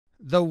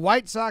The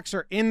White Sox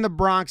are in the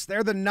Bronx.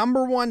 They're the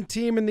 #1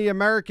 team in the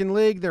American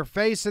League. They're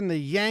facing the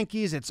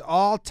Yankees. It's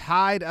all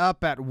tied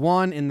up at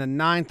 1 in the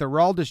 9th.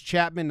 Aroldis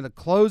Chapman, the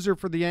closer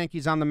for the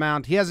Yankees, on the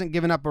mound. He hasn't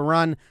given up a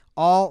run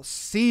all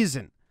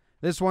season.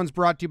 This one's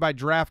brought to you by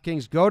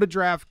DraftKings. Go to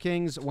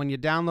DraftKings. When you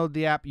download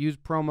the app, use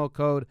promo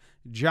code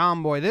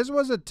Jomboy. This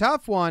was a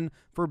tough one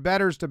for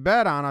bettors to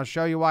bet on. I'll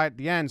show you why at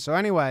the end. So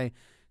anyway,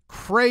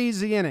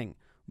 crazy inning.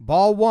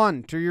 Ball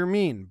 1 to your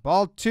mean.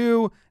 Ball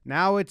 2,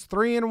 now it's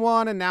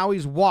 3-1, and now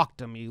he's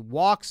walked him. He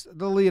walks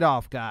the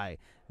leadoff guy.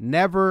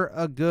 Never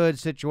a good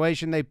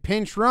situation. They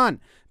pinch run.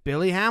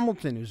 Billy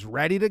Hamilton, who's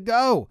ready to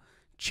go.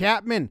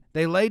 Chapman,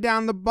 they lay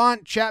down the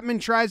bunt. Chapman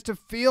tries to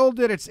field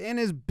it. It's in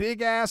his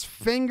big-ass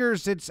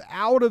fingers. It's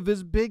out of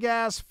his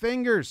big-ass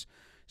fingers.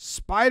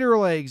 Spider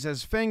legs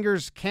as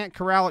fingers, can't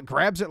corral it,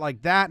 grabs it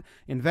like that,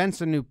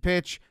 invents a new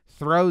pitch,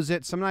 throws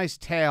it, some nice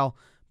tail,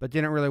 but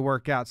didn't really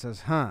work out.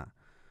 Says,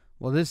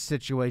 well, this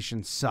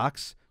situation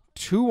sucks.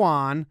 2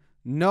 on,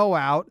 no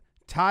out,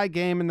 tie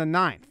game in the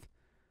 9th.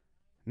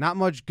 Not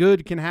much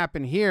good can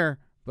happen here,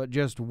 but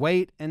just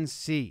wait and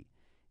see.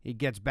 He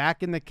gets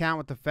back in the count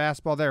with the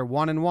fastball there,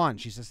 1-1.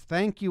 She says,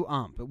 thank you,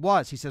 ump. It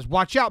was. He says,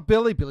 watch out,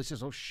 Billy. Billy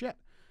says, oh, shit.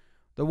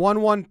 The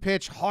 1-1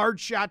 pitch, hard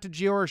shot to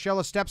Gio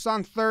Urshela, steps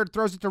on third,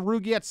 throws it to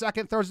Rugi at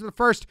second, throws it to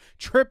first.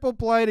 Triple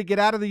play to get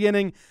out of the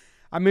inning.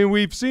 I mean,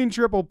 we've seen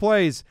triple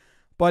plays,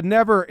 but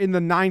never in the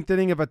 9th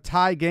inning of a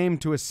tie game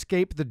to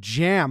escape the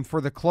jam for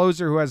the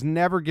closer who has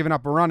never given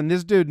up a run. And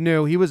this dude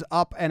knew. He was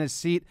up in his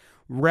seat,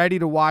 ready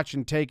to watch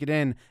and take it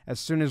in as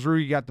soon as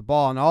Rugi got the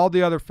ball. And all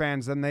the other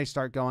fans, then they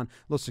start going,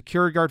 little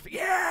security guard,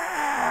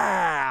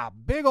 yeah!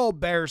 Big old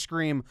bear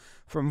scream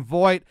from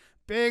Voit.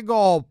 Big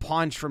old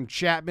punch from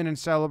Chapman in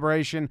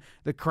celebration.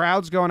 The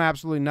crowd's going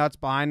absolutely nuts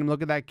behind him.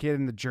 Look at that kid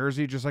in the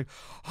jersey, just like,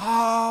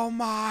 oh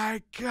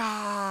my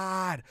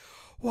God,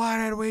 what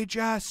did we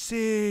just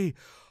see?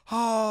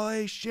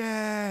 Holy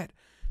shit.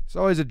 It's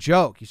always a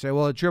joke. You say,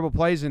 well, the triple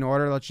play's in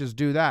order. Let's just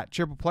do that.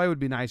 Triple play would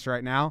be nice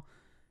right now.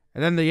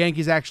 And then the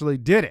Yankees actually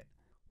did it.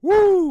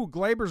 Woo!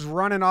 Gleyber's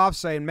running off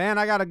saying, man,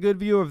 I got a good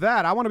view of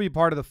that. I want to be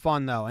part of the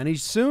fun, though. And he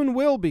soon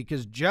will be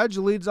because Judge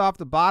leads off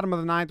the bottom of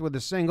the 9th with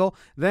a single.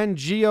 Then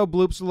Gio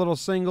bloops a little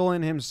single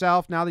in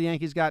himself. Now the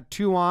Yankees got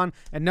 2 on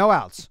and no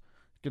outs.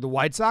 Do the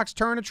White Sox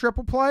turn a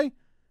triple play?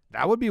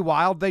 That would be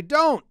wild. They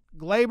don't.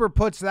 Gleyber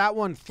puts that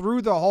one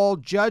through the hole.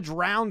 Judge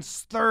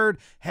rounds third,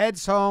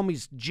 heads home.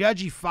 He's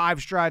Judgy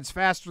 5 strides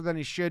faster than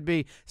he should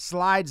be.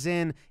 Slides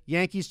in.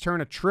 Yankees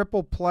turn a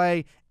triple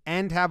play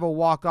and have a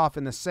walk-off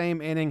in the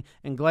same inning.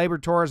 And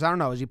Gleyber Torres, I don't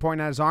know, is he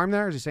pointing at his arm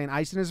there? Is he saying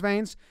ice in his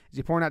veins? Is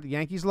he pointing at the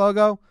Yankees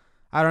logo?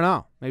 I don't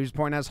know. Maybe he's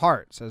pointing at his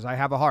heart. Says, I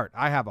have a heart.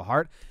 I have a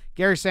heart.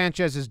 Gary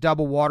Sanchez is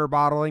double water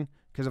bottling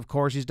because, of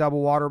course, he's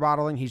double water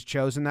bottling. He's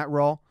chosen that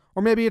role.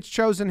 Or maybe it's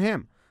chosen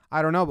him.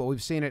 I don't know, but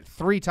we've seen it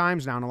 3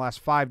 times now in the last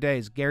 5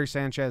 days. Gary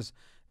Sanchez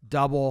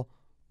double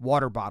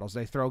water bottles.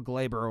 They throw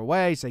Gleyber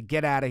away, say,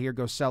 get out of here,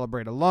 go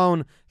celebrate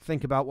alone,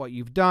 think about what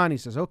you've done. He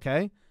says,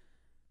 okay,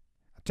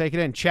 I'll take it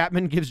in.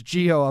 Chapman gives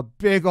Gio a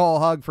big ol'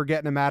 hug for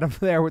getting him out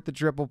of there with the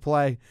triple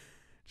play.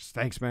 Just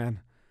thanks, man.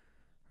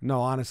 No,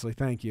 honestly,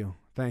 thank you.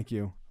 Thank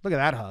you. Look at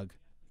that hug.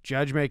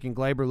 Judge making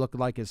Gleyber look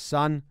like his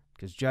son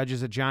because Judge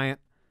is a giant.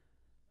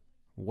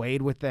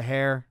 Wade with the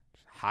hair.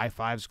 High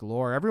fives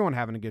galore. Everyone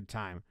having a good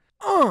time.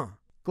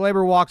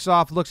 Gleyber walks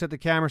off, looks at the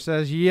camera,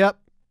 says, yep,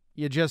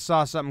 you just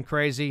saw something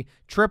crazy.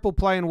 Triple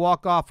play and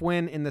walk-off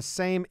win in the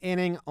same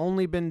inning.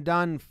 Only been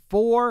done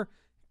 4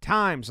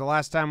 times. The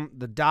last time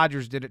the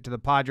Dodgers did it to the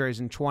Padres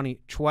in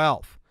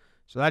 2012.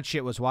 So that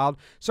shit was wild.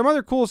 Some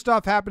other cool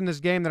stuff happened in this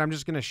game that I'm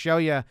just going to show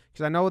you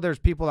because I know there's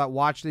people that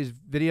watch these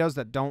videos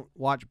that don't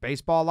watch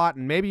baseball a lot,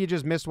 and maybe you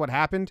just missed what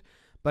happened,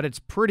 but it's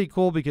pretty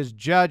cool because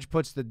Judge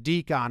puts the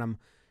deke on him.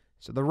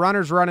 So the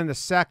runner's running to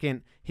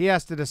second. He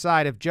has to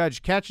decide if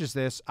Judge catches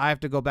this, I have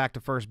to go back to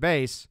first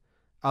base.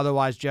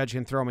 Otherwise, Judge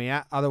can throw me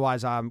out.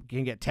 Otherwise, I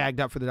can get tagged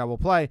up for the double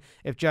play.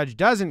 If Judge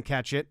doesn't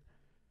catch it,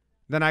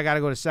 then I got to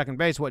go to second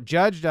base. What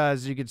Judge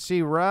does, you can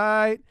see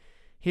right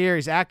here,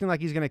 he's acting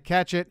like he's going to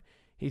catch it.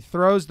 He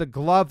throws the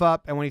glove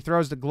up, and when he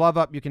throws the glove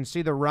up, you can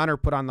see the runner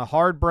put on the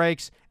hard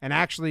brakes and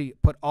actually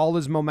put all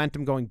his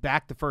momentum going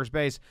back to first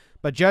base.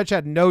 But Judge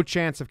had no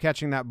chance of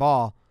catching that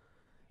ball.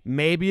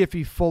 Maybe if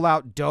he full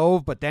out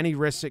dove, but then he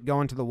risks it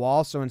going to the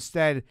wall. So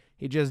instead,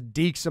 he just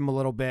dekes him a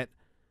little bit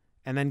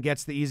and then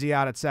gets the easy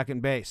out at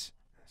second base.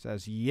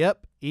 Says,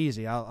 yep,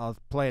 easy. I'll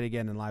play it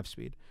again in live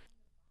speed.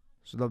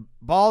 So the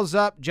ball's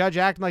up. Judge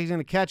acting like he's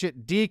going to catch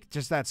it. Deke,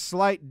 just that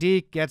slight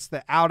deke, gets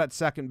the out at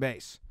second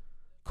base.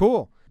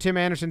 Cool. Tim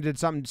Anderson did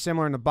something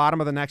similar in the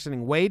bottom of the next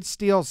inning. Wade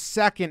steals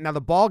second. Now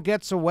the ball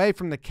gets away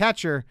from the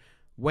catcher.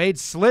 Wade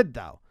slid,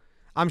 though.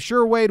 I'm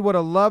sure Wade would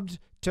have loved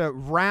to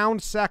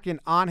round second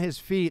on his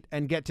feet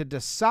and get to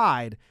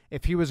decide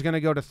if he was going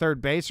to go to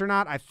third base or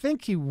not. I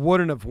think he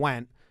wouldn't have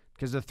went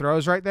because the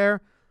throw's right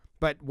there.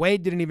 But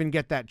Wade didn't even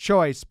get that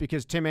choice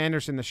because Tim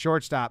Anderson, the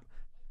shortstop,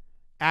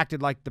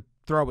 acted like the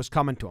throw was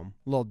coming to him.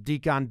 A little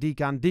deke on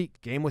deke on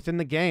deke. Game within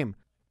the game.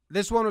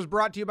 This one was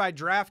brought to you by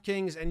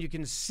DraftKings, and you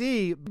can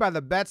see by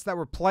the bets that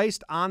were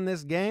placed on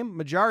this game,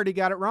 majority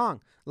got it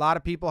wrong. A lot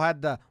of people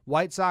had the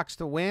White Sox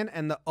to win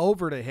and the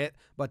over to hit,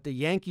 but the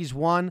Yankees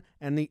won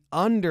and the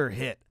under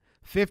hit.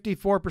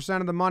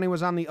 54% of the money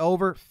was on the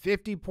over,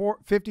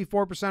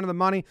 54% of the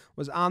money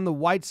was on the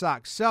White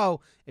Sox. So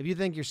if you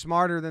think you're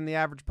smarter than the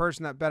average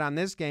person that bet on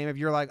this game, if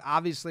you're like,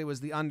 obviously it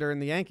was the under in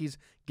the Yankees,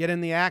 get in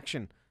the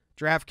action.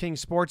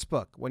 DraftKings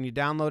Sportsbook. When you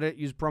download it,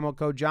 use promo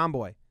code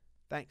Jomboy.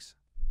 Thanks.